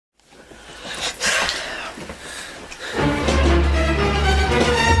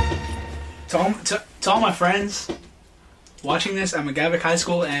To all my friends watching this at McGavick High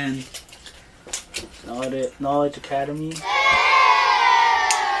School and Knowledge Academy.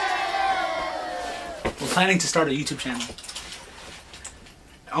 we're planning to start a YouTube channel.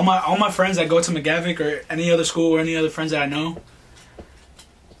 All my friends that go to McGavick or any other school or any other friends that I know,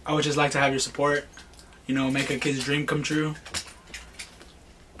 I would just like to have your support. You know, make a kid's dream come true.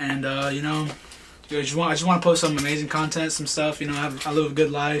 And you know, I just want to post some amazing content, some stuff. You know, I live a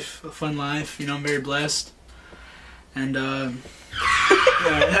good life, a fun life. You know, I'm very blessed. And yeah,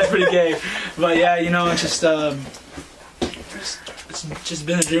 that's pretty gay. But yeah, you know, it's just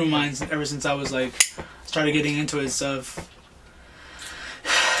been a dream of mine ever since I was like started getting into it and stuff.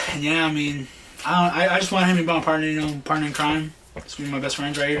 And yeah, I mean, I just want him to be my partner, you know, partner in crime. It's one of my best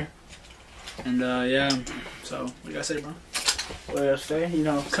friends right here. And yeah, so what do you gotta say, bro? What do I say? You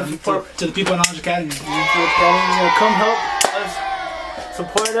know, Come support to the people at Knowledge Academy. You know, come help us,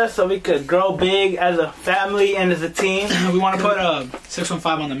 support us so we could grow big as a family and as a team. We want to put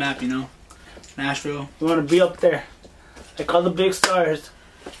 615 on the map, you know, Nashville. We want to be up there, like all the big stars.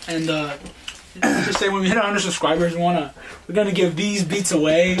 And just say when we hit 100 subscribers, we're gonna give these beats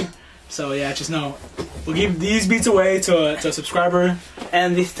away. So yeah, just know we'll give these beats away to a subscriber.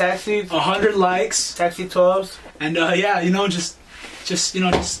 And these taxis, 100 likes, taxi 12s. And yeah, you know, just you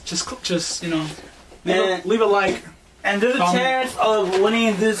know, just you know, leave a like. And there's a chance of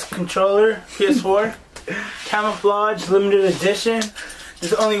winning this controller, PS4, camouflage limited edition.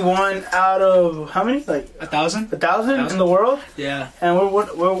 There's only one out of how many? Like 1,000? 1,000 in the world. Yeah. And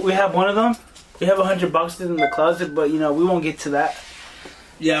we have one of them. We have 100 boxes in the closet, but you know we won't get to that.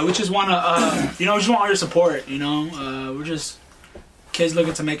 Yeah, we just wanna, you know, we just want all your support. You know, we're just kids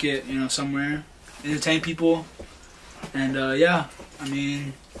looking to make it, you know, somewhere, entertain people, and yeah, I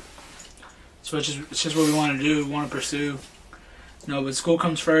mean, so it's just what we want to do. We want to pursue. You know, but school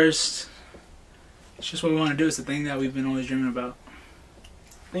comes first. It's just what we want to do. It's the thing that we've been always dreaming about.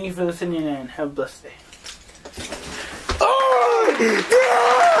 Thank you for listening and have a blessed day. Oh!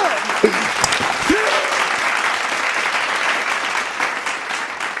 Yeah!